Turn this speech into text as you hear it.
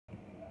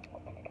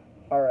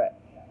Alright,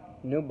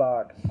 new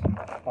box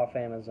off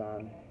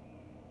Amazon.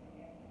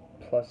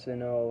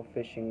 Plusino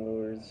fishing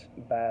lures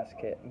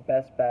basket.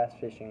 Best bass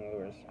fishing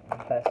lures.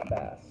 Best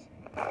bass.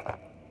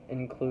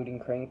 Including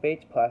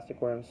crankbaits,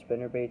 plastic worms,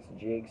 spinnerbaits,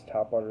 jigs,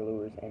 topwater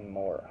lures, and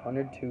more.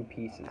 102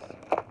 pieces.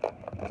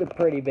 It's a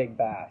pretty big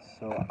bass,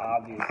 so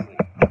obviously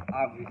it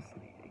catches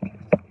big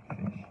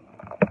fish.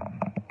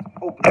 Let's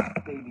open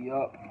this baby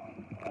up.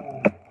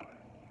 Oh.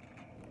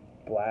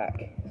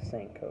 Black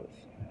Senkos.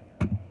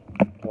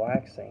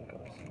 Black Senkos.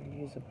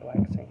 Use a black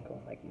Senko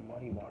in like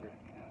muddy water.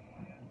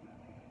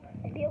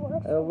 Maybe it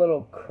works. A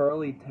little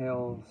curly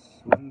tail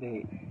swim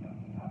bait.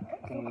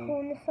 So cool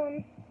in the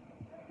sun.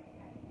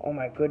 Oh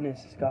my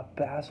goodness, it's got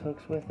bass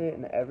hooks with it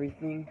and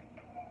everything.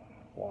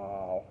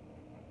 Wow.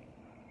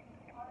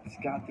 It's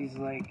got these are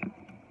like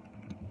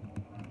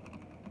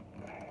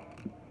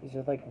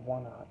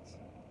 1/0s.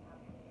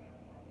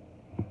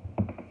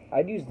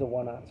 I'd use the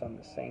 1/0s on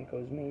the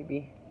Senkos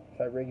maybe. If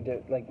I rigged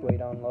it like way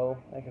down low,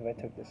 like if I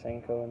took the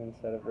Senko and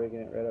instead of rigging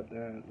it right up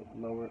there and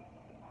lower it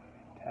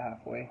to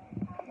halfway.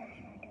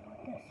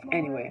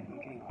 Anyway, I'm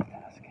getting off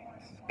task.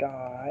 It's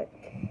got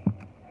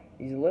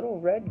these little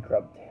red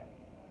grub tails.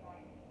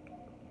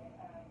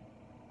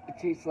 It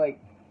tastes like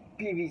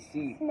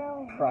PVC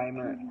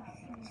primer.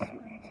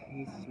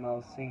 It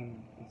smells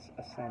same. It's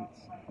a scent.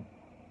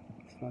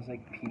 It smells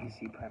like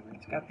PVC primer.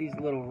 It's got these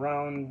little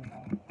round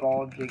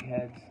ball jig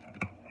heads.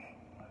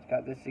 It's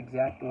got this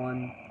exact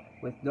one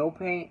with no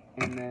paint,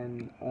 and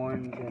then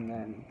orange, and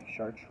then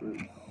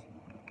chartreuse.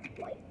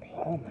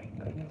 Oh my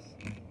goodness.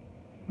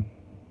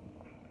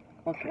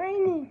 Okay.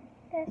 Tiny.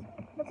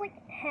 That's like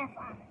half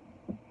on.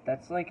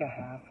 That's like a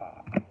half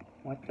off.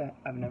 What the?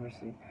 I've never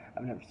seen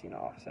an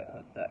offset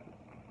hook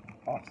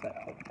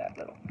that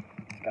little.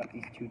 It's got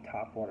these two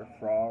topwater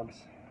frogs.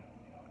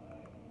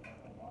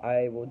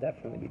 I will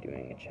definitely be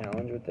doing a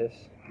challenge with this,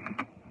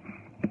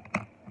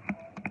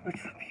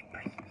 which would be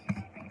pretty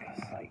easy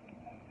because, like,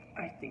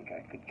 I think I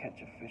could catch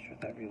a fish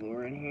with every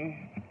lure in here.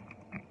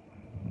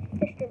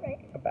 Fished it right.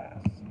 A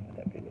bass with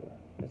every lure.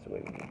 That's the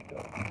way we need to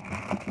go.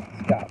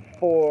 It's got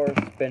 4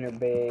 spinner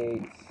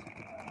baits.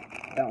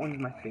 That one's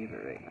my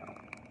favorite right now.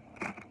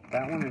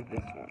 That one or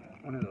this one.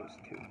 One of those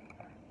two.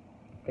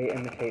 They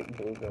imitate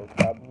bluegill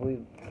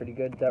probably pretty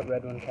good. That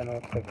red one kind of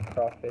looks like a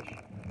crawfish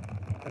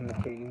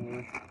imitating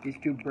you. These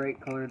 2 bright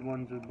colored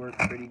ones would work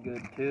pretty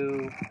good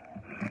too.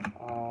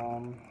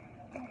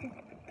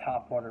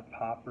 Topwater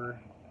popper.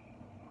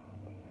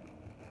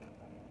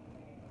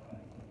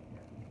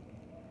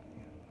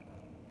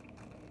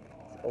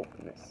 Let's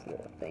open this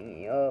little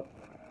thingy up.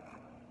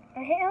 I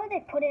hate how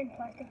they put it in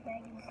plastic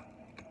bags.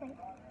 Like,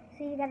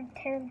 see, you gotta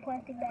tear the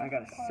plastic bag. I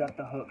gotta set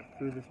the hook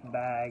through this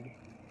bag.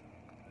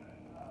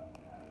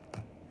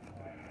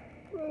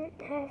 It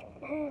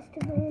has to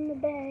go in the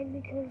bag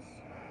because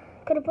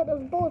could have put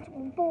those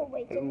bullet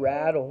weights in. It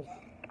rattles.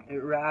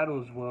 It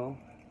rattles, Will.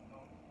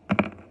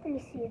 Let me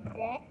see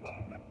that.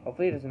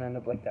 Hopefully it doesn't end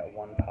up like that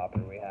one popper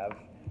we have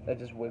that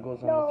just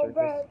wiggles on the No, surface.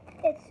 bro,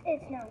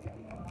 it's not good.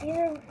 These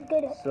are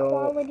good So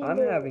quality. I'm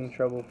lures. having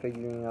trouble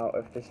figuring out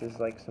if this is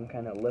like some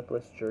kind of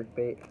lipless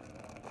jerkbait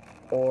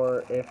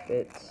or if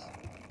it's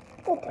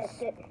We'll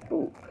test it.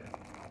 spook.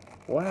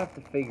 We'll have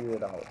to figure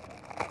it out.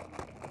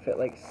 If it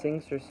like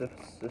sinks or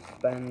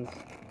suspends,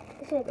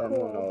 This is a then cool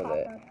we'll know popper.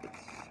 that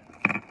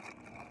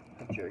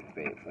it's a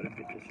jerkbait. But if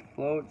it just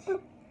floats,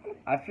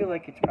 I feel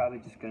like it's probably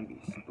just gonna be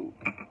a spook.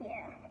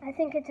 Yeah, I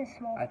think it's a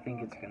small. I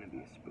think it's gonna be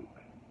a spook.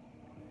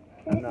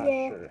 I'm not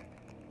sure.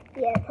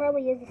 Yeah, it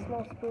probably is a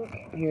small spook.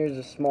 Here's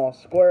a small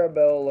square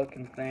bill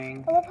looking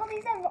thing. I love how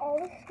these have all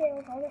the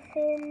scales, all the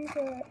fins,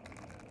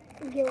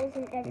 gills,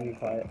 and Can you everything.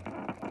 quiet?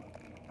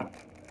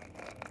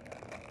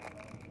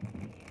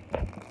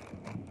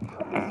 How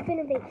the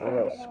spinnerbait A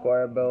little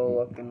square bill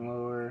looking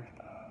lure.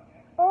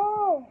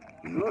 Oh!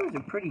 These lures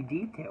are pretty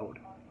detailed.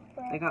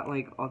 They got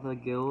like all the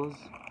gills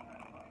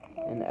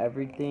and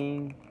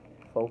everything.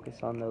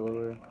 Focus on the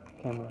lure.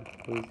 Camera,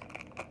 please.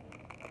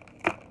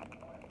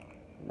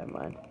 Never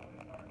mind.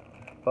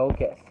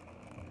 Focus.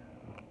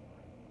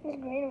 This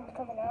green one's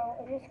coming out.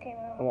 It just came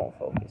out. It won't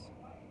focus.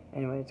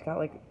 Anyway, it's got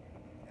like,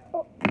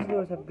 Oh. these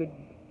lures have good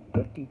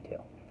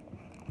detail.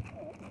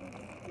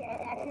 Yeah,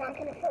 that's not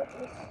gonna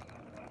focus.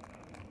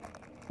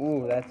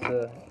 Ooh, that's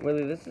a,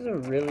 Willie, this is a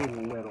really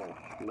little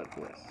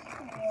lipless.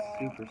 Yeah.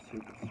 Super,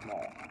 super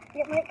small.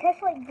 It might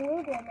catch like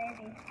bluegill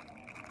maybe.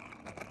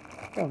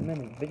 1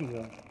 minute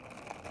video.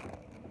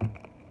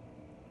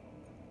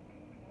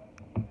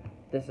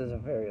 This is a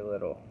very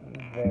little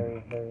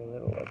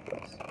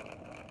lipless.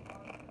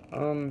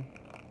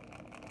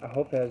 I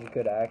hope it has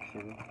good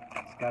action.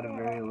 It's got a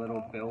very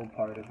little bill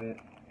part of it.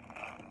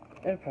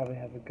 It'll probably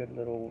have a good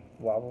little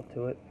wobble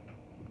to it.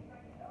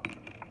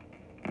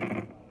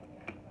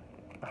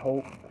 I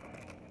hope.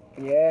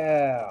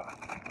 Yeah!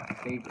 My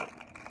favorite.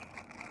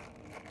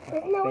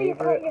 Isn't that what you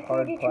caught your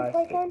hard 32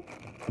 plastic. plate on?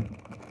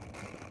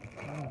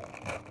 Oh.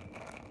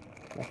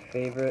 My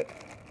favorite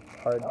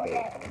hard Oh, bait.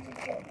 that was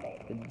a good bait.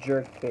 The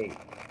jerk bait.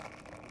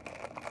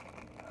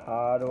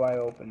 How do I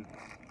open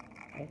this?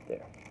 Right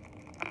there.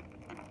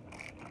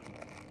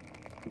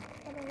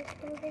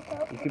 Check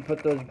out. You could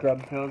put those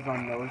grub tails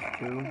on those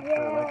too,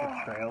 for like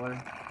Yeah. a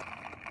trailer.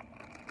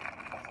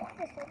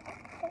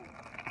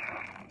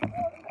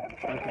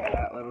 Look at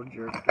that little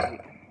jerk bait.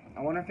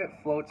 I wonder if it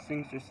floats,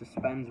 sinks, or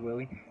suspends,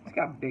 Willie. It's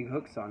got big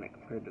hooks on it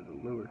compared to the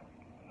lure.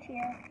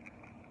 Yeah.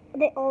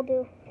 They all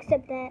do,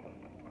 except that.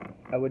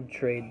 I would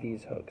trade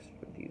these hooks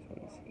for these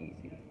ones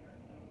easy.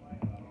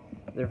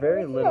 They're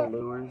very little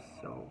lures,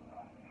 so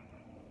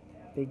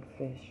big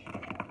fish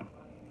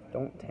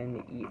don't tend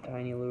to eat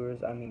tiny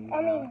lures. I mean,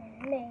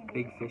 Maybe.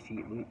 big fish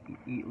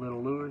eat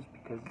little lures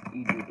because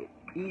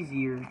it's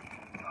easier.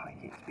 Oh, I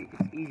can't speak.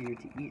 It's easier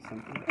to eat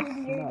something that's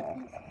Easier to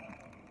small.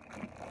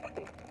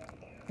 eat.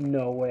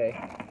 No way.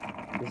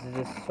 This is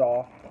a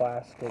soft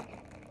plastic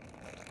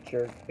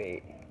jerk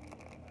bait.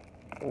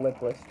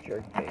 Lipless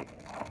jerk bait.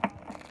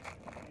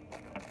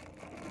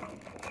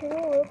 True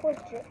lipless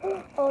jerk.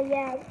 Oh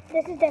yeah,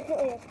 this is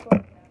definitely a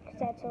spoon. Because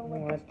that's a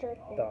lipless jerk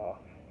bait. Duh.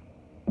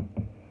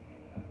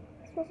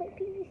 It smells like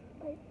PVC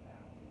pipe.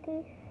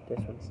 Okay. This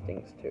one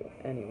stinks too.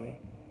 Anyway.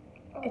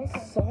 Oh, It's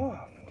this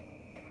soft.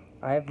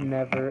 I have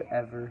never,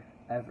 ever,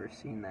 ever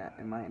seen that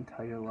in my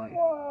entire life.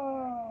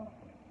 Whoa.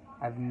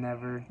 I've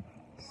never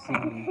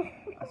seen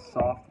a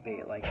soft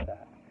bait like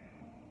that.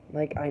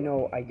 Like, I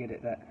know, I get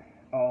it that,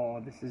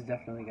 oh, this is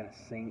definitely gonna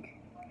sink.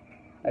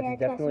 That's Yeah, it's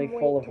got definitely some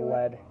full weight of to it.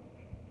 lead.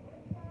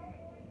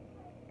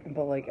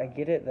 But, like, I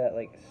get it that,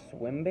 like,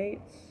 swim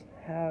baits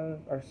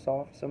are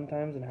soft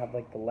sometimes and have,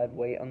 like, the lead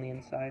weight on the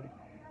inside.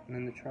 And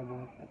then the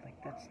trouble, but,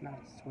 like, that's not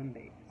a swim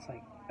bait. It's,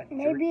 like, a jerk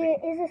Maybe bait.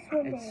 it is a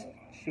swim It's bait.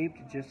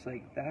 shaped just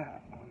like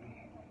that.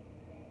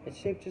 It's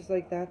shaped just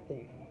like that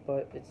thing,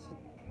 but it's,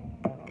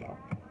 I don't know.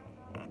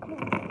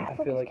 I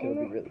feel like it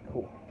would be really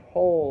cool.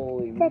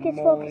 Holy Beckett's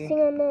moly.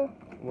 focusing on the...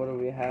 What do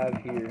we have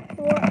here?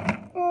 What?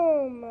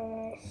 Oh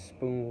my.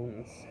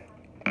 Spoons.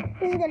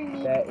 This is gonna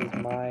be... That is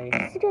my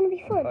This is gonna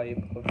be fun. type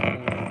of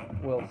thing.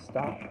 Will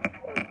stop.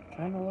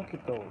 Trying to look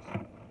at those.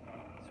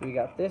 So we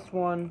got this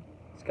one.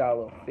 It's got a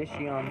little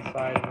fishy on the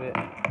side of it.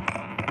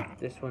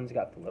 This one's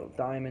got the little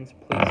diamonds.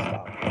 Please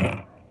stop.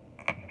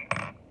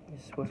 This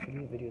is supposed to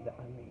be a video that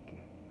I'm making.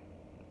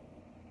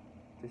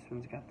 This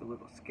one's got the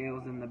little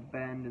scales in the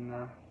bend and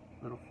the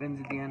little fins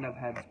at the end. I've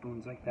had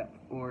spoons like that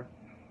before.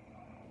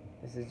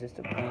 This is just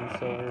a plain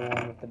silver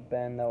one with the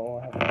bend that will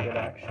have a good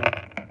action.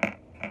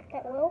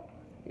 That will?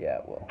 Yeah,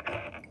 it will.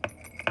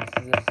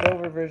 This is a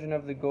silver version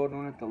of the gold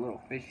one with the little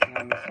fishy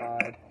on the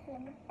side.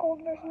 And the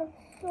gold version of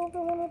the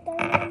silver one with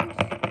diamonds.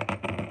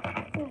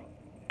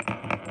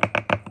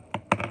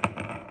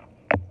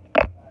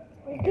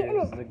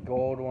 Here's the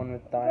gold one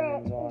with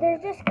diamonds on They're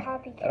it. just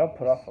copycats. That'll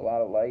put off a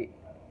lot of light,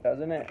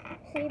 doesn't it?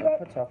 See, That but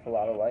puts off a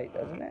lot of light,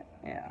 doesn't it?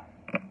 Yeah.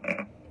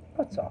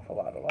 Puts off a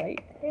lot of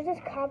light. they're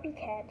just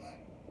copycats.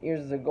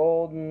 Here's the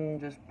golden,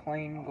 just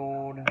plain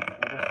gold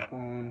little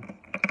spoon.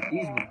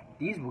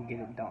 These will get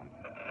it done.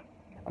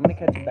 I'm gonna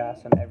catch a bass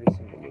on every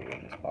single lure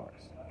in this box.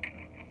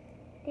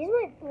 These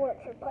might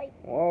work for pipe.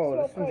 Whoa,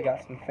 Small this one's pipe.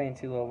 got some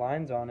fancy little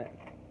lines on it.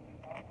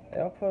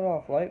 They'll put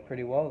off light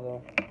pretty well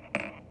though,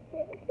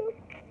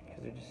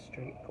 because they're just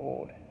straight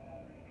gold.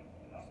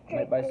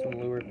 Might buy some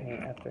lure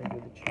paint after I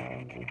do the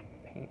challenge and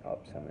paint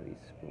up some of these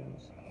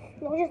spoons.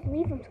 No, just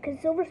leave them because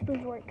silver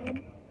spoons work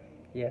good.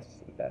 Yes,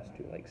 the bass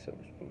do like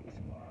silver spoons.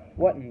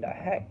 What in the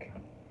heck?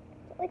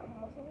 I like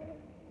muzzle.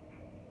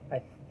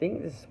 I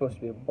think this is supposed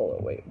to be a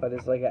bullet weight, but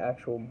it's like an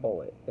actual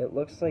bullet. It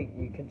looks like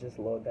you could just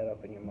load that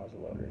up in your muzzle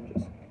loader and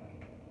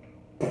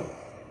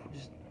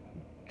just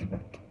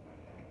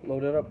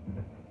load it up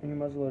in your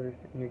muzzle loader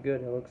and you're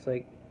good. It looks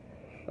like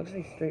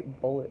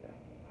straight bullet.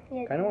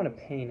 Yeah, Kind of want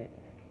to paint it.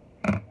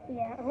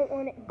 Yeah, I don't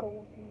want it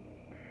golden.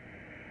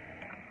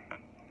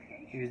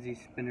 Here's these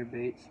spinner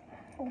baits.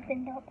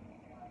 Opened up.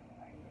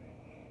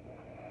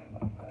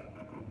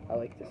 I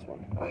like this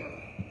one.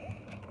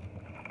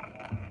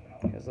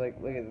 Cause like,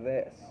 look at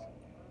this.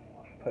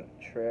 Put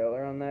a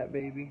trailer on that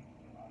baby.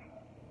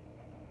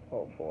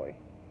 Oh boy.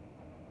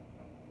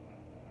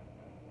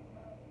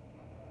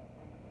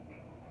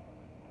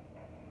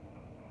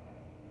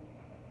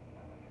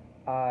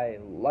 I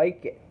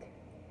like it.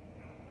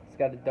 It's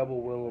got a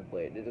double willow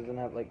blade. It doesn't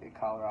have like a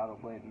Colorado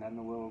blade and then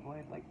the willow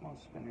blade like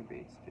most spinner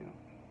baits do.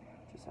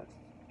 It just has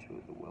two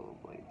of the willow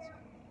blades.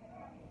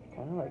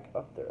 Kind of like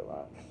up there a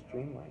lot.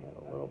 Streamline it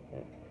a little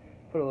bit.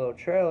 Put a little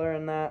trailer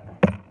in that.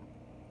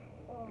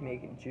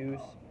 Make it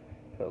juice.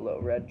 Put a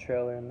little red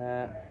trailer in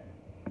that.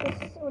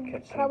 This would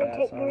Catch some probably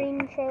bass take on it.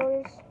 green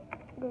trailers.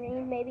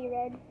 Green, maybe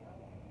red.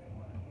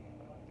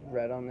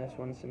 Red on this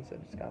one since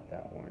it's got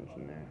that orange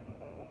in there.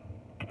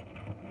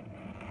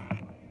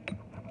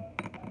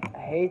 I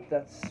hate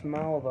that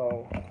smell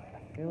though.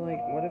 I feel like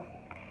what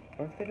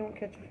if they don't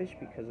catch fish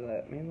because of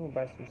that? Maybe we'll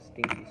buy some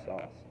stinky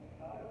sauce.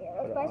 Yeah, Put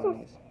let's it buy on some.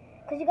 these.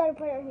 Because you gotta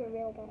put it on your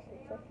real bass and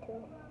stuff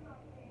too.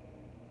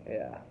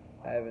 Yeah,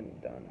 I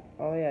haven't done.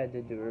 Oh yeah, I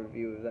did do a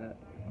review of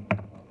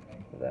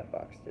that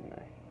box, didn't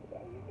I? Yeah,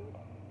 you did.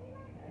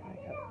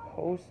 I gotta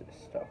post this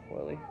stuff,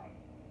 Willie.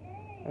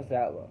 How's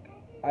that look?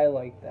 I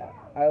like that.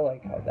 I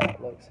like how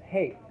that looks.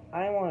 Hey,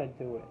 I want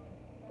to do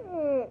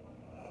it.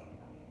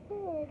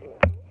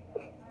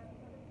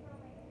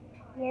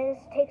 Yeah,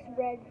 this takes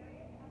red.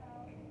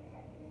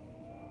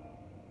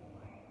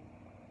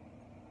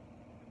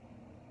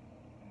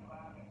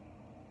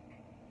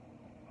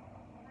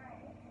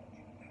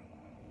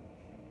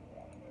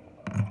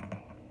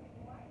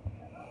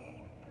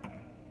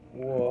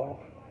 Whoa.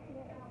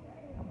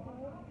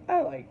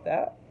 I like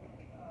that.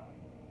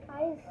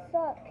 I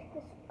suck.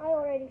 I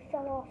already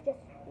fell off just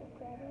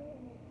grabbing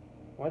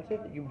it. What's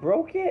it? You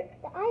broke it?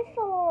 The eye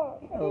fell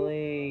off.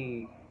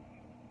 Willie.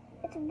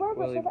 It's rubber,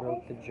 Willie so the broke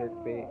eye the fell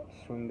jerk bait, off.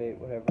 swim bait,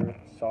 whatever.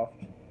 Soft.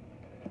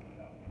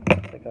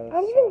 It's like a I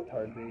don't even- soft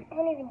hard bait. I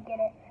don't even get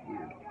it.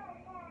 Weird.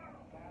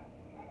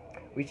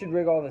 We should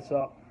rig all this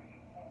up.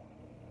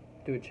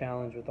 Do a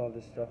challenge with all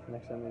this stuff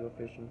next time we go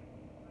fishing.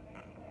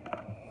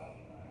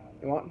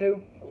 You want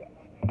to?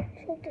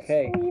 It's like the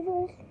Okay.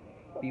 sleevers.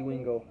 B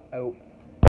Wingo out.